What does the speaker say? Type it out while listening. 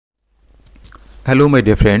Hello my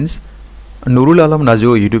dear friends, Norul Alam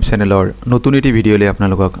NAZU YouTube channel or নতুন এটি ভিডিওলে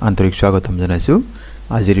আপোনালোকক আন্তৰিক স্বাগতম জনাইছো।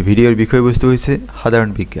 আজিৰ ভিডিওৰ বিষয়বস্তু হৈছে সাধাৰণ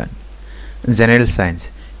বিজ্ঞান জেনাৰেল সায়েন্স।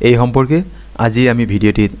 এই সম্পৰ্কে আজি আমি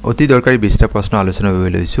ভিডিওটিত অতি দৰকাৰী 20টা প্ৰশ্ন আলোচনা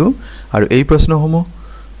কৰিবলৈ লৈছো আৰু এই প্ৰশ্নসমূহ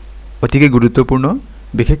অতিকে গুৰুত্বপূৰ্ণ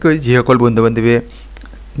বিশেষকৈ যিসকল বন্ধু-বান্ধৱীয়ে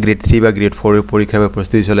Grade 3 বা Grade 4 এৰ পৰীক্ষাৰ বাবে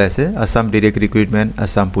প্ৰস্তুতি চলাই আছে Assam Direct Recruitment,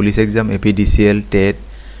 Assam Police Exam, APDCL, TET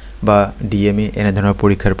বা DME এনে ধৰণৰ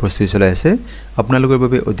পৰীক্ষাৰ প্ৰস্তুতি চলাই আছে আপোনালোকৰ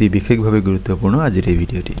বাবে অতি বিশেষভাৱে গুৰুত্বপূৰ্ণ আজিৰ এই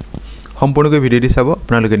ভিডিওটি সম্পূৰ্ণকৈ ভিডিওটি চাব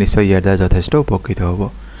আপোনালোকে নিশ্চয় ইয়াৰ দ্বাৰা যথেষ্ট উপকৃত হ'ব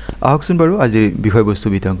আহকচোন বাৰু আজিৰ বিষয়বস্তু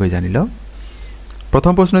বিতংকৈ জানি লওঁ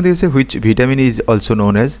প্ৰথম প্ৰশ্ন দিছে which vitamin is also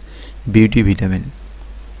known as beauty vitamin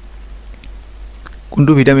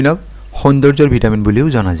কোনটো ভিটামিনক সৌন্দৰ্যৰ ভিটামিন বুলিও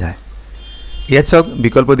জনা যায় ইয়াত সব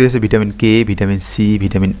বিকল্প দিছে vitamin K vitamin C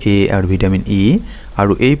vitamin A আৰু ভিটামিন ই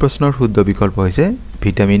আৰু এই প্ৰশ্নৰ শুদ্ধ বিকল্প হৈছে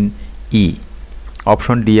ভিটামিন ই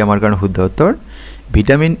অপশন ডি আমাৰ কাৰণে শুদ্ধ উত্তৰ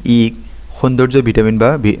ভিটামিন ই সৌন্দৰ্য ভিটামিন বা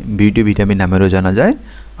বিউটি ভিটামিন নামেৰে জনা যায়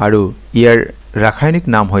আৰু ইয়াৰ ৰাসায়নিক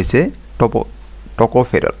নাম হৈছে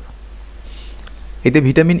টকোফেৰল এতে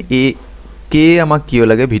ভিটামিন এ কে আমাক কিয়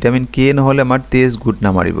লাগে ভিটামিন কে নহলে আমাৰ তেজ গুড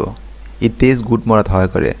নামাৰিব ই তেজ গুড মৰাত সহায়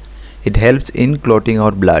কৰে it helps in clotting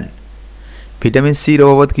out blood vitamin সি ৰ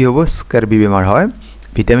অভাৱত কি হ'ব স্কাৰ্বি বেমাৰ হয়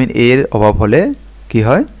ভিটামিন এ ৰ অভাৱ হলে কি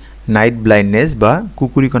হয় নাইট ব্লাইন্ডনেস বা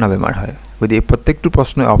কুকুৰিকণা বেমাৰ হয় গতি প্ৰত্যেকটো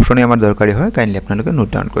প্ৰশ্ন অপচনে আমাৰ দৰকাৰী হয় কাইন্ডলি আপোনালোকে নোট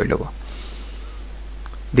ডাউন কৰি ল'ব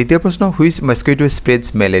দ্বিতীয় প্ৰশ্ন হুইচ মস্কিটো স্প্ৰেডস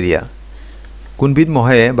ম্যালেৰিয়া কোনবিধ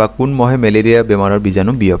মহে বা কোন মহে ম্যালেৰিয়া বেমাৰৰ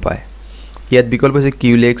বীজাণু বিয়পায় ইয়াত বিকল্প আছে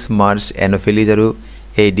কিউলেক্স মাৰ্চ এনোফিলিস আৰু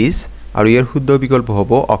এডিস আৰু ইয়াৰ শুদ্ধ বিকল্প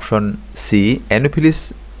হ'ব অপচন সি এনোফিলিস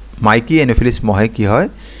মাইকি এনোফিলিস মহে কি হয়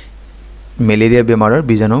ম্যালেৰিয়া বেমাৰৰ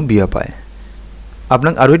বীজাণু বিয়পায়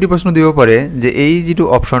আপোনাক আৰু এটি প্ৰশ্ন দিব পাৰে যে এই যেটো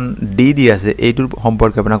অপচন ডি দি আছে এইটোৰ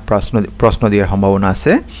সম্পৰ্কে আপোনাক প্ৰশ্ন দিয়াৰ সম্ভাৱনা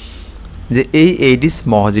আছে যে এই এডিস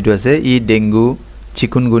মহ যেটো আছে ই ডেংগু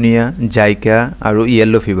চিকুনগুনিয়া জাইকা আৰু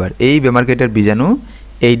ইয়েলো ফিভাৰ এই বেমাৰকেইটাৰ বীজাণু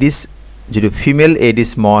এডিস যেটো ফিমেল এডিস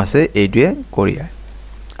মহ আছে এইটোৱে কৰিয়া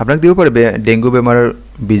আপোনাক দিব পাৰে ডেংগু বেমাৰৰ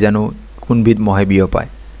বীজাণু কোনবিধ মহে বিয়পায়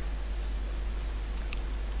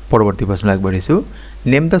পৰৱৰ্তী প্ৰশ্ন আগবঢ়াইছো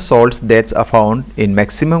Name the salts that are found in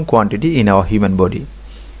maximum quantity in our human body.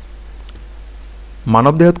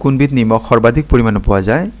 মানৱ দেহত কোনবিধ নিমখ সৰ্বাধিক পৰিমাণে পোৱা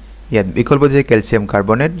যায় ইয়াত বিকল্প আছে calcium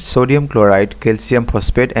carbonate sodium chloride calcium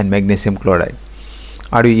phosphate and magnesium chloride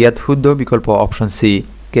আৰু ইয়াত শুদ্ধ বিকল্প অপচন সি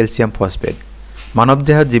ক্যালসিয়াম ফসফেট মানৱ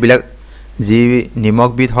দেহত যি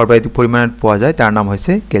নিমখবিধ সৰ্বাধিক পৰিমাণত পোৱা যায় তাৰ নাম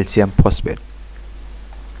হৈছে ক্যালসিয়াম ফসফেট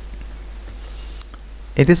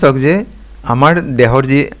এতে সক যে আমাৰ দেহৰ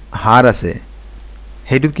যি হাড় আছে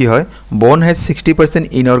হেতু কি হয় বোন has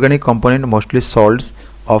 60% ইনঅৰ্গানিক component mostly salts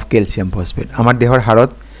of calcium phosphate আমাৰ দেহৰ হাড়ত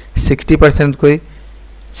 60% কৈ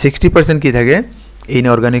 60% কি থাকে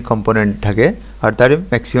ইনঅৰ্গানিক কম্পোনেন্ট থাকে আৰু তাৰ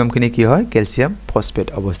ম্যাক্সিমাম কিনে কি হয় ক্যালসিয়াম ফসফেট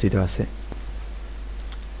অৱস্থিত আছে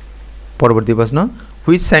পৰৱৰ্তী প্ৰশ্ন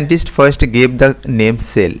which scientist first gave da name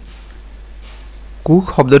cell cook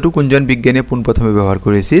শব্দটো কোনজন বিজ্ঞানীয়ে পোনপ্ৰথমে ব্যৱহাৰ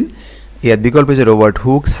কৰিছিল ইয়াত বিকল্প আছে ৰবাৰ্ট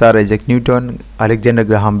হুক সাৰ Isaac Newton আলেকজান্ডাৰ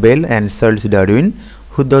Graham bell and Charles Darwin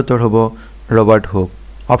শুদ্ধ উত্তৰ হ'ব ৰবাৰ্ট হুক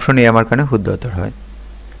অপচন এ আমাৰ কাৰণে শুদ্ধ উত্তৰ হয়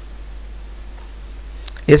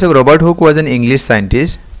yes Robert Hooke was an english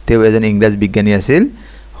scientist তেওঁ এজন ইংৰাজী বিজ্ঞানী আছিল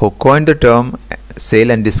who coined the term cell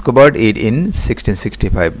and discovered it in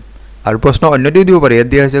 1665 আৰু প্ৰশ্ন অন্যটিও দিব পাৰে ইয়াত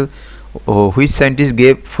দিয়া আছে which scientist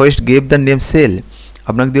first gave the name cell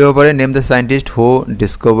আপোনাক দিব পাৰে name the scientist who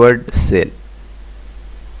discovered cell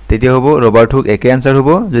তেতিয়া হ'ব ৰবাৰ্ট হুক একে আনসাৰ হ'ব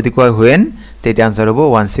যদি কয় when তেতিয়া আনসাৰ হ'ব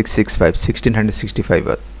 1665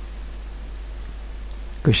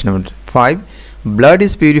 question number 5 blood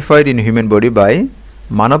is purified in human body by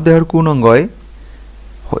মানৱ দেহৰ কোন অংগই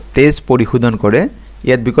তেজ পৰিশোধন কৰে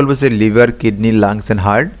ইয়াত বিকল্প আছে liver kidney lungs and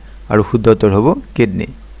heart আৰু শুদ্ধ উত্তৰ হ'ব কিডনি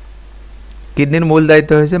কিডনিৰ মূল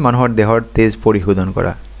দায়িত্ব হৈছে মানুহৰ দেহৰ তেজ পৰিশোধন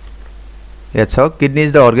কৰা ইয়াত চাওক kidney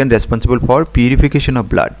is the organ ৰেসপন্সিবল for purification of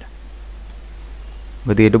blood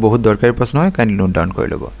গতি এটো বহুত দৰকাৰী প্ৰশ্ন হয় কাইন্ডলি নোট ডাউন কৰি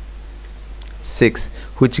লব 6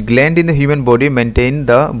 which gland in the human body maintain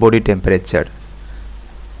the body temperature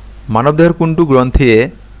মানৱ দেহৰ কোনটো গ্ৰন্থিয়ে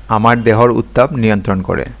আমাৰ দেহৰ উত্তাপ নিয়ন্ত্ৰণ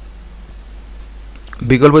কৰে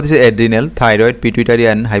বিকল্প দিছে এড্ৰিনেল থাইৰয়েড পিটুইটাৰি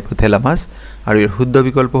এণ্ড হাইপোথেলামাস আৰু ইয়াৰ শুদ্ধ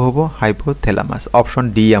বিকল্প হ'ব হাইপোথেলামাস অপচন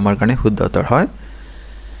ডি আমাৰ কাৰণে শুদ্ধ উত্তৰ হয়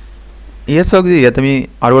ইয়াত চাওক যে ইয়াত আমি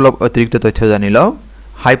আৰু অলপ অতিৰিক্ত তথ্য জানি লওঁ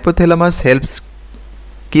হাইপোথেলামাস helps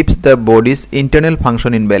keeps the body's internal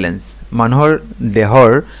function in balance মানুহৰ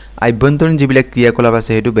দেহৰ আভ্যন্তৰীণ যিবিলাক ক্ৰিয়াকলাপ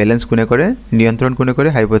আছে হেতু ব্যালেন্স কোনে কৰে নিয়ন্ত্ৰণ কোনে কৰে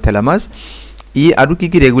হাইপোথেলামাস ই আৰু কি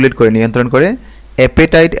ৰেগুলেট কৰে নিয়ন্ত্ৰণ কৰে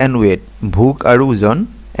এপেটাইট এণ্ড ওয়েট ভোক আৰু ওজন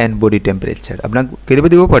এণ্ড বডি টেম্পাৰেচাৰ আপোনাক কেতিয়াবা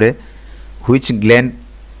দিব পাৰে which gland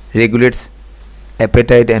regulates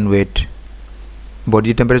appetite and weight.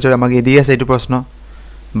 Body temperature আমাক এদি আছে এটো প্ৰশ্ন,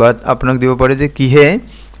 বাট আপোনাক দিব পাৰে যে কিহে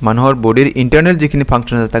মানুহৰ বডিৰ ইন্টাৰনাল যিখিনি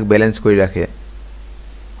ফাংচন আছে তাক ব্যালেন্স কৰি ৰাখে,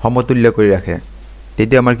 সমতুল্য কৰি ৰাখে,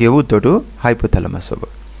 তেতিয়া আমাৰ কি হ'ব উত্তৰটো হাইপোথ্যালামাস হ'ব।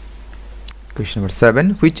 Question number 7,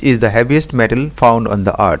 which is the heaviest metal found on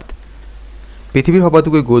the earth? পৃথিৱীৰ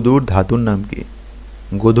সবাতোকৈ গধুৰ ধাতুৰ নাম কি?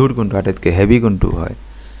 গধুৰ কোনটো, আটাইতকৈ হেভি কোনটো হয়?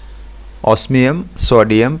 Osmium,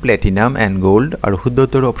 sodium, platinum and gold. আৰু শুদ্ধ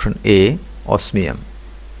উত্তৰ অপশ্যন এ অসমিয়াম।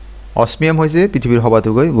 অসমিয়াম হৈছে পৃথিৱীৰ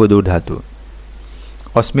সবাতোকৈ গধুৰ ধাতু।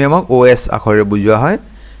 অসমিয়ামক OS আখৰেৰে বুজোৱা হয়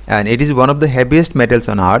and it is one of the heaviest metals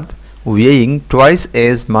on earth, weighing twice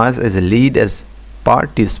as much as lead as per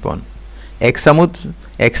teaspoon. এক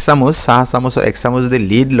চামুচ চাহ চামুচৰ এক চামুচ যদি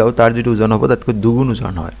লিড লওঁ তাৰ যিটো ওজন হ'ব তাতকৈ দুগুণ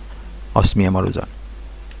ওজন হয় অসমিয়ামৰ ওজন।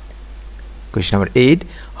 Question number 8,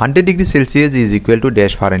 100 degree Celsius is equal to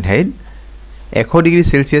dash Fahrenheit. 100 degree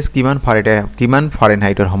Celsius কিমান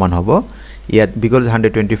ফাৰেনহাইটৰ সমান হ'ব? ইয়াত বিকল্প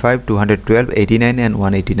 125, 212, 89 and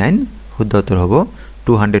 189। শুদ্ধ উত্তৰ হ'ব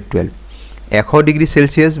 212। 100 ডিগ্ৰী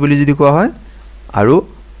সেলসিয়াস বুলি যদি কোৱা হয় আৰু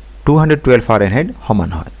 212 ফাৰেনহাইট সমান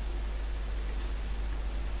হয়।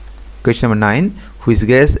 Question number 9, which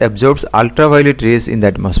gas absorbs ultraviolet rays in the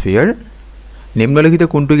atmosphere? নিম্নলিখিত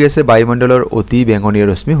কোনটো গেছে বায়ুমণ্ডলৰ অতি বেঙুনীয়া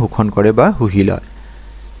ৰশ্মি শোষণ কৰে বা শুহি লয়?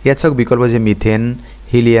 ইয়াত চাওক বিকল্প যে methane,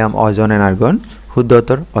 helium, ozone and argon. শুদ্ধ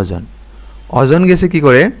উত্তৰ অজন। অজন গেছে কি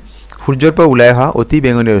কৰে? সূৰ্যৰ পৰা ওলাই অহা অতি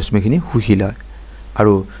বেঙুনীয়া ৰশ্মিখিনি শুহি লয়।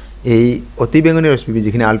 আৰু এই অতি বেঙুনীয়া ৰশ্মি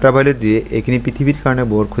যিখিনি আল্ট্ৰাভায়োলেট ৰে এইখিনি পৃথিৱীৰ কাৰণে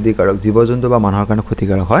বৰ ক্ষতিকাৰক, জীৱ-জন্তু বা মানুহৰ কাৰণে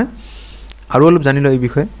ক্ষতিকাৰক হয়। আৰু অলপ জানি লওঁ এই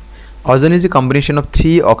বিষয়ে। অজন is a combination of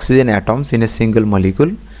 3 oxygen atoms in a single molecule.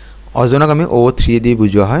 অজনক আমি O3 দি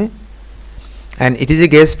বুজোৱা হয়। and it is a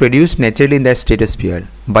gas produced naturally in the stratosphere.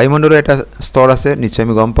 বায়ুমণ্ডলৰ এটা স্তৰ আছে, নিশ্চয়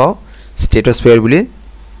আমি গম পাওঁ স্ট্ৰেটোস্ফিয়াৰ বুলি।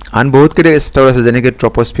 আন বহুত কেইটা স্তৰ আছে যেনেকৈ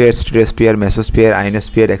ট্ৰপোস্ফিয়াৰ, স্ট্ৰেটোস্ফিয়াৰ, মেছোস্ফিয়াৰ,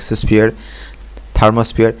 আইনোস্ফিয়াৰ, এক্সোস্ফিয়াৰ,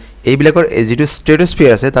 থাৰ্মোস্ফিয়াৰ। এইবিলাকৰ যিটো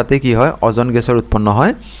স্ট্ৰেটোস্ফিয়াৰ আছে তাতে কি হয় অজন গেছৰ উৎপন্ন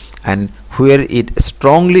হয় and where it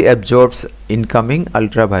strongly absorbs incoming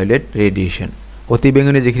ultraviolet radiation. অতি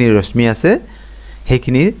বেঙুনী যিখিনি ৰশ্মি আছে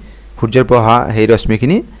সেইখিনি সূৰ্যৰ পৰা অহা সেই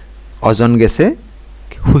ৰশ্মিখিনি অজন গেছে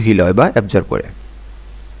শুহি লয় বা এবজৰ্ব কৰে।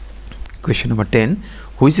 Question number 10,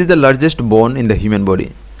 which is the largest bone in the human body?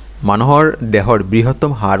 মানুহৰ দেহৰ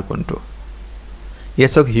বৃহত্তম হাড় কোনটো?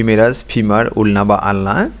 ইয়াত চাওক হিউমেৰাছ, ফিমাৰ, উলনা বা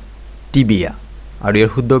আলনা, টিবিয়া। আৰু ইয়াৰ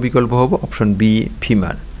শুদ্ধ বিকল্প হ'ব অপশ্যন বি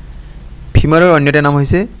ফিমাৰ। ফিমাৰৰ অন্য এটা নাম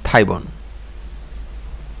হৈছে থাই বন।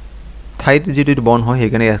 থাইত যিটো বন হয়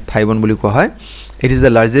সেইকাৰণে থাই বন বুলি কোৱা হয়। ইট ইজ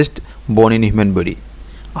দ্য লাৰ্জেষ্ট বন ইন হিউমেন বডি।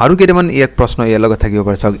 আৰু কেইটামান ইয়াক প্ৰশ্ন ইয়াৰ লগত থাকিব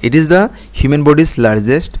পাৰে চাওক। It is the human bodies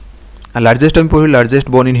largest আমি পঢ়িলোঁ লাৰ্জেষ্ট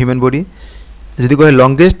বন ইন হিউমেন বডি। যদি কয়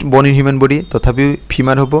লংগেষ্ট বন ইন হিউমেন বডি তথাপিও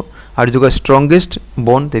ফিমাৰ হ'ব, আৰু যদি কয় ষ্ট্ৰংগেষ্ট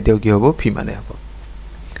বন তেতিয়াও কি হ'ব ফিমাৰে হ'ব।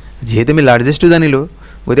 যিহেতু আমি লাৰ্জেষ্টটো জানিলোঁ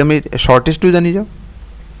গতিকে আমি শ্বৰ্টেষ্টটো জানি যাওঁ।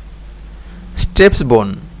 ষ্টেপছ বন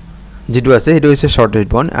যিটো আছে সেইটো হৈছে শ্বৰ্টেষ্ট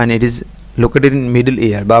বন and it is located in middle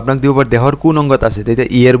year, বা আপোনাক দিব পাৰে দেহৰ কোন অংগত আছে তেতিয়া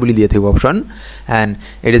ইয়েৰ বুলি দিয়া থাকিব option. And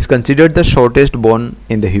it is considered the shortest বন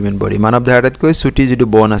ইন দ্য হিউমেন বডি। মানৱ দেহৰ আটাইতকৈ চুটি যিটো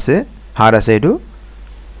বন আছে হাড় আছে সেইটো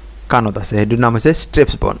কাণত আছে, সেইটোৰ নাম হৈছে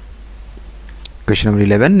ষ্ট্ৰেপছ বন। Question number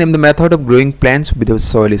 11, name the method of growing plants without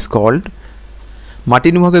soil is called. মাটি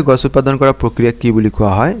নোহোৱাকৈ গছ উৎপাদন কৰা প্ৰক্ৰিয়া কি বুলি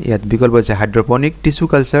কোৱা হয়? ইয়াত বিকল্প আছে হাইড্ৰপনিক, টিছু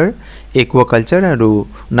কালচাৰ, একুৱাকালচাৰ আৰু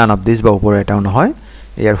নান অফ দিছ বা ওপৰৰ এটাও নহয়।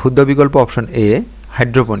 ইয়াৰ শুদ্ধ বিকল্প অপশ্যন এ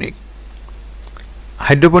হাইড্ৰপনিক।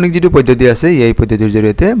 হাইড্ৰপনিক যিটো পদ্ধতি আছে এই পদ্ধতিৰ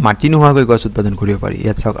জৰিয়তে মাটি নোহোৱাকৈ গছ উৎপাদন কৰিব পাৰি।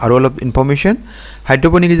 ইয়াত চাওক আৰু অলপ information.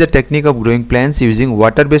 Hydroponic is a technique of growing plants using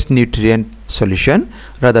water based nutrient solution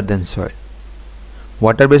ৰাদাৰ then soil.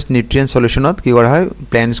 Water based nutrient সলিউশ্যনত কি কৰা হয়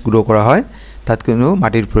প্লেণ্টছ গ্ৰ' কৰা হয়, তাত কোনো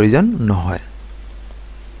মাটিৰ প্ৰয়োজন নহয়।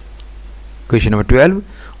 Question number 12,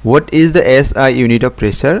 what is the SI unit of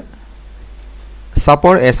pressure?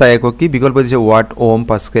 চাপৰ SI একক কি? বিকল্প দিছে ৱাট, ওম,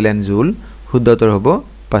 পাস্কেল এণ্ড জুল। শুদ্ধ উত্তৰ হ'ব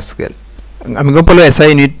পাস্কেল। আমি গম পালোঁ SI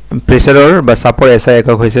ইউনিট প্ৰেছাৰৰ বা চাপৰ SI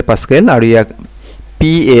একক হৈছে পাস্কেল, আৰু ইয়াক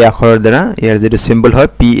PA আখৰৰ দ্বাৰা ইয়াৰ যিটো চিম্বল হয়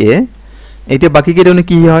PA। এতিয়া বাকী কেইটানো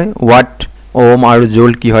কি হয়? ৱাট, ওম আৰু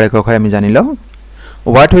জুল কিহৰ একক হয় আমি জানি লওঁ।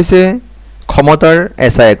 ৱাট হৈছে ক্ষমতাৰ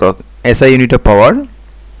SI একক, SI ইউনিট অফ পাৱাৰ।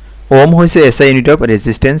 ওম হৈছে SI ইউনিট অফ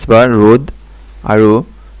ৰেজিষ্টেঞ্চ বা ৰ'দ, আৰু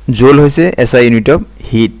জুল হৈছে SI ইউনিট অফ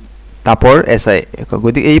হিট, তাপৰ SI একক।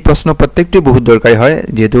 গতিকে এই প্ৰশ্ন প্ৰত্যেকটো বহুত দৰকাৰী হয়,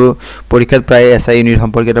 যিহেতু পৰীক্ষাত প্ৰায় SI ইউনিট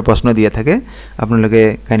সম্পৰ্কে এটা প্ৰশ্ন দিয়া থাকে, আপোনালোকে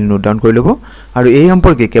কাইণ্ডলি নোট ডাউন কৰি ল'ব। আৰু এই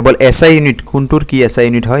সম্পৰ্কে কেৱল SI ইউনিট কোনটোৰ কি SI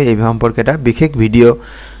ইউনিট হয় এই সম্পৰ্কে এটা বিশেষ ভিডিঅ'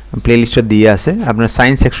 প্লেলিষ্টত দিয়া আছে, আপোনাৰ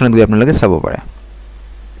ছায়েন্স ছেকশ্যনত গৈ আপোনালোকে চাব পাৰে।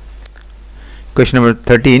 Question number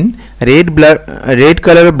 13, red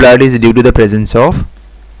color of blood is due to the presence of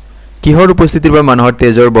কিহৰ উপস্থিতিৰ পৰা মানুহৰ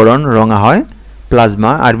তেজৰ বৰণ ৰঙা হয়?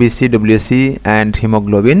 Plasma, RBC, WC and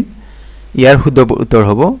haemoglobin. ইয়াৰ শুদ্ধ উত্তৰ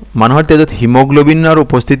হ'ব মানুহৰ তেজত হিমোগ্লোবিনৰ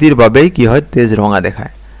উপস্থিতিৰ বাবেই কি হয় তেজ ৰঙা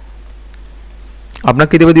দেখায় আপোনাক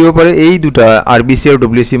কেতিয়াবা দিব পাৰে এই দুটা আৰবিসি আৰু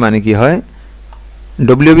ডব্লিউসি মানে কি হয়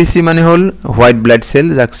ডব্লিউবিসি মানে হল হোৱাইট ব্লাড সেল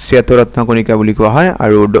যাক শ্বেতৰত্ন কণিকা বুলি কোৱা হয়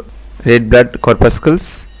আৰু ৰেড ব্লাড কৰ্পাসকলছ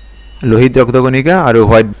লোহিত ৰক্তকণিকা আৰু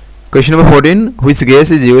white question number 14 which gas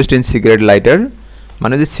is used in সিগাৰেট lighter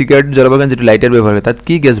মানে যে সিগাৰেট জ্বলাবৰ কাৰণে যেটো লাইটাৰ ব্যৱহাৰ কৰে তাত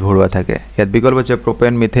কি গ্যাস ভৰোৱা থাকে ইয়াত বিকল্প আছে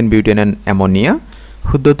propane methane butane and ammonia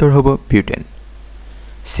শুদ্ধ উত্তৰ হ'ব বিউটেন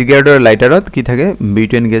সিগাৰেটৰ লাইটাৰত কি থাকে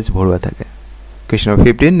বিউটেন গ্যাস ভৰোৱা থাকে Question number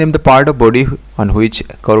 15 name the part of body on which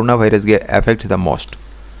coronavirus affects the most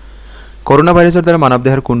coronavirusৰ দ্বাৰা মানৱ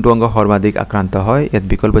দেহৰ কোনটো অংগ সৰ্বাধিক আক্ৰান্ত হয় ইয়াত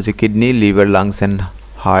বিকল্প আছে kidney liver lungs and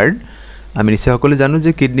heart আমি নিশ্চয় সকলো জানো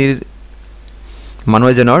যে কিডনিৰ মানুহ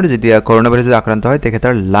এজনৰ যেতিয়া coronavirus আক্ৰান্ত হয়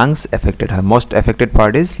তেখেতৰ লাংছ এফেক্টেড হয় most affected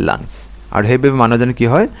part is lungs আৰু হেইবে মানুহজন কি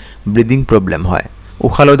হয় ব্ৰিথিং প্ৰবলেম হয়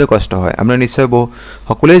উশাহ লওঁতে কষ্ট হয় আমৰা নিশ্চয়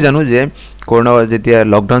সকলোৱে জানো যে কৰোনা যেতিয়া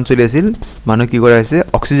লকডাউন চলি আছিল মানুহ কি কৰা হৈছে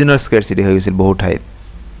অক্সিজেনৰ স্কাৰচিটি হৈ গৈছিল বহুত ঠাইত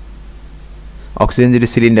অক্সিজেন যদি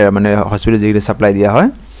সিলিন্ডাৰ মানে হস্পিটাল যেগুলো সাপ্লাই দিয়া হয়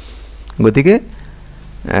গতিকে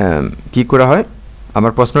কি কৰা হয়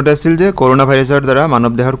আমাৰ প্ৰশ্নটা আছিল যে কৰোনা ভাইৰাছৰ দ্বাৰা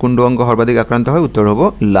মানৱ দেহৰ কোনটো অংগ সৰ্বাধিক আক্ৰান্ত হয় উত্তৰ হ'ব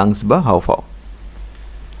লাংছ বা হাওফাও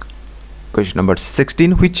Question number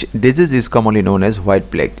 16 which disease is commonly known as white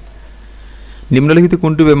plague নিম্নলিখিত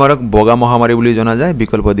কোনটো বেমাৰক বগা মহামাৰী বুলি জনা যায়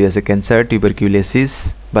বিকল্প দি আছে ক্যান্সাৰ টিউবাৰকুলোসিস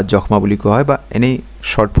বা যক্ষ্মা বুলি কোৱা হয় বা এনে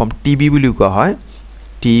শৰ্ট ফৰ্ম টিবি বুলি কোৱা হয়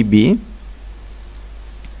টিবি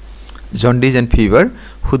জন্ডিস এণ্ড ফিভাৰ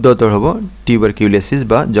শুদ্ধ উত্তৰ হ'ব টিউবাৰকুলোসিস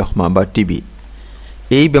বা যক্ষ্মা বা টিবি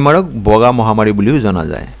এই বেমাৰক বগা মহামাৰী বুলিও জনা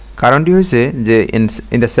যায় কাৰণটি হৈছে যে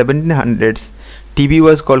in the 1700s TB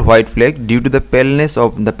was called white plague due to the paleness of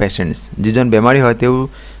the patients যিজন বেমাৰী হয় তেও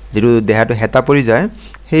যেটো দেহাটো হেতা পৰি যায়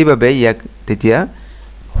সেইভাবে ইয়াক তেতিয়া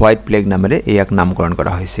হোয়াইট প্লেগ নামেৰে ইয়াক নামকৰণ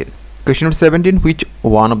কৰা হৈছিল Question number 17 which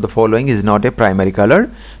one of the following is not a primary color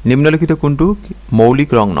নিম্নলিখিত কোনটো মৌলিক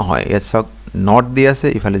ৰং নহয় ইয়াত সক নট দি আছে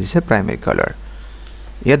ইফালে দিছে primary color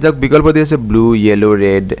ইয়াত যাক বিকল্প দি আছে blue yellow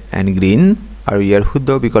red and green আৰু ইয়াৰ শুদ্ধ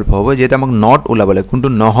বিকল্প হ'ব যেটা আমাক নট ওলাবলে কোনটো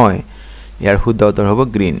নহয় ইয়াৰ শুদ্ধ উত্তৰ হ'ব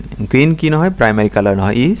গ্ৰীন গ্ৰীন কি নহয় primary color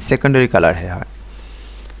নহয় ই secondary color হে হয়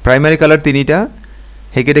primary color তিনিটা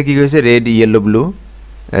হেকেটা কি কৈছে red yellow blue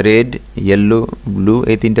red yellow blue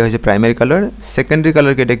এই তিনটা হৈছে primary color secondary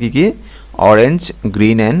color কেটা কি orange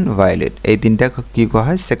green and violet এই তিনটা কি কোৱা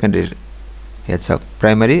হয় secondary ইয়াত সক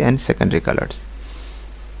primary and secondary colors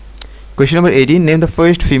Question number 18 name the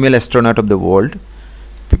first female astronaut of the world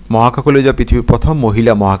মহাকাশলৈ যোৱা পৃথিৱীৰ প্ৰথম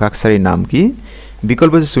মহিলা মহাকাশচাৰীৰ নাম কি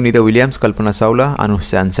বিকল্প আছে Sunita Williams Kalpana Chawla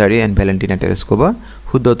Anusha আনসাৰী and Valentina টেৰেস্কোভা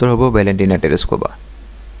শুদ্ধ উত্তৰ হ'ব ভ্যালেন্টিনা টেৰেস্কোভা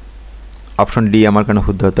অপশন ডি আমাৰ কাৰণে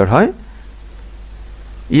শুদ্ধ উত্তৰ হয়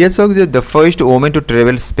Yes, the first woman to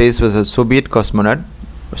travel space was a Soviet cosmonaut.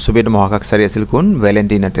 Soviet মহাকাশচাৰী আছিল কোন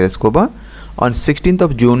Valentina Tereshkova. On 16th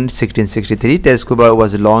of June 1663, Tereshkova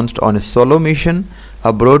was launched on a solo mission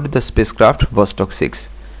aboard the spacecraft Vostok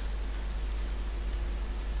 6.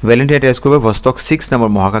 Valentina Tereshkova Vostok 6 নামৰ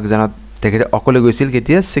মহাকাশযানত তেখেতে অকলে গৈছিল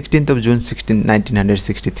কেতিয়া 16th of June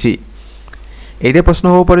 1963. এইটা প্ৰশ্ন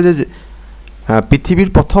হ'ব পাৰে যে পৃথিৱীৰ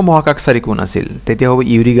প্ৰথম মহাকাশচাৰী কোন আছিল তেতিয়া হ'ব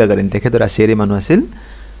ইউৰি গাগাৰিন তেখেত ৰাছিয়াৰ মানুহ আছিল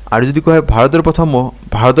আৰু যদি কয় ভাৰতৰ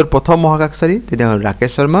প্ৰথম মহাকাশচাৰী তেতিয়া হ'ল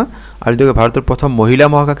ৰাকেশ শৰ্মা আৰু যদি ভাৰতৰ প্ৰথম মহিলা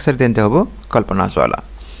মহাকাশচাৰী তেন্তে হ'ব কল্পনা চাওলা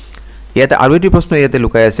ইয়াতে আৰু এটি প্ৰশ্ন ইয়াতে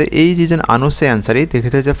লুকাই আছে এই যিজন অনুষা আনসাৰী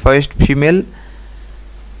তেখেতে যে ফাৰ্স্ট ফিমেল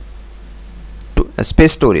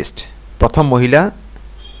স্পেস টুৰিষ্ট প্ৰথম মহিলা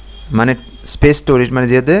মানে স্পেস টুৰিষ্ট মানে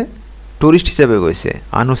যেতে টুৰিষ্ট হিচাপে গৈছে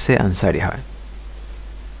অনুষা আনসাৰী হয়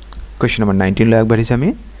Question number 19 লৈ আগবাঢ়িছো আমি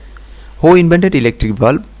Who invented electric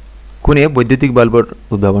bulb কোনে বৈদ্যুতিক বাল্বৰ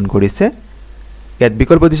উদ্ভাৱন কৰিছে ইয়াত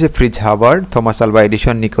বিকল্প দিছে fridge Hubbard Thomas Alva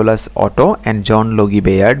Edison Nicolas auto and জন লগি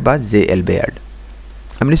বেয়াৰ্ড বা জেএল বেয়াৰ্ড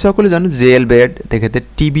আমি সকলো জানো জেএল বেয়াৰ্ড তেখেতে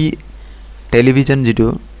টিভি টেলিভিজন যেটো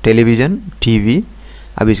টেলিভিজন টিভি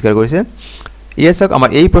আৱিষ্কাৰ কৰিছে ইয়াক আমাৰ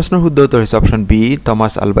এই প্ৰশ্নৰ শুদ্ধ উত্তৰ হৈছে option B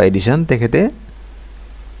Thomas Alva Edison তেখেতে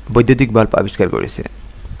বৈদ্যুতিক বাল্ব আৱিষ্কাৰ কৰিছে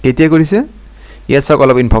কেতিয়া কৰিছে Yes, a lot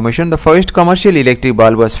of information. The first commercial electric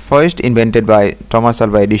bulb was first invented by Thomas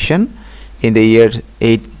Alva Edison in the year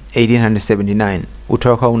 1879.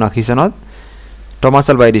 1879 চনত Thomas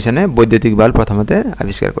Alva Edison বৈদ্যুতিক বাল্ব প্ৰথমতে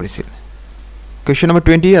আৱিষ্কাৰ কৰিছিল Question number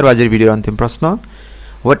 20 আৰু আজিৰ ভিডিঅ'ৰ অন্তিম প্ৰশ্ন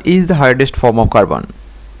What is the hardest form of carbon?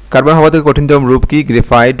 Carbon সবাতোকৈ কঠিনতম ৰূপ কি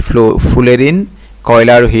গ্ৰেফাইট ফুলেৰিন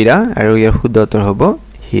কয়লা আৰু হীৰা আৰু ইয়াৰ শুদ্ধ উত্তৰ হ'ব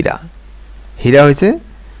হীৰা হীৰা হৈছে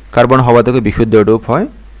কাৰ্বন সবাতোকৈ বিশুদ্ধ ৰূপ হয়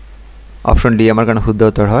অপশন ডি আমাৰ কাৰণে শুদ্ধ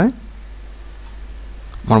উত্তৰ হয়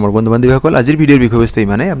মৰমৰ বন্ধু-বান্ধৱীসকল আজিৰ ভিডিঅ'ৰ বিষয়বস্তু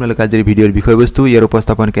ইমানেই আপোনালোকে আজিৰ ভিডিঅ'ৰ বিষয়বস্তু ইয়াৰ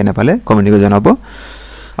উপস্থাপন কেনে পালে কমেণ্ট কৰি জনাব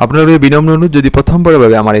আপোনালোকে বিনম্ৰ অনুৰোধ যদি প্ৰথমবাৰৰ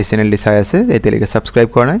বাবে আমাৰ এই চেনেলটি চাই আছে এতিয়ালৈকে সাবস্ক্ৰাইব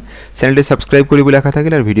কৰা নাই চেনেলটি সাবস্ক্ৰাইব কৰিবলৈ আশা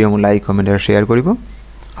থাকিলে আৰু ভিডিঅ' লাইক কমেন্ট আৰু শেয়াৰ কৰিব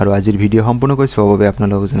আৰু আজিৰ ভিডিঅ' সম্পূৰ্ণকৈ চোৱাৰ বাবে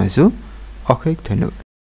আপোনালোকক জনাইছো অশেষ ধন্যবাদ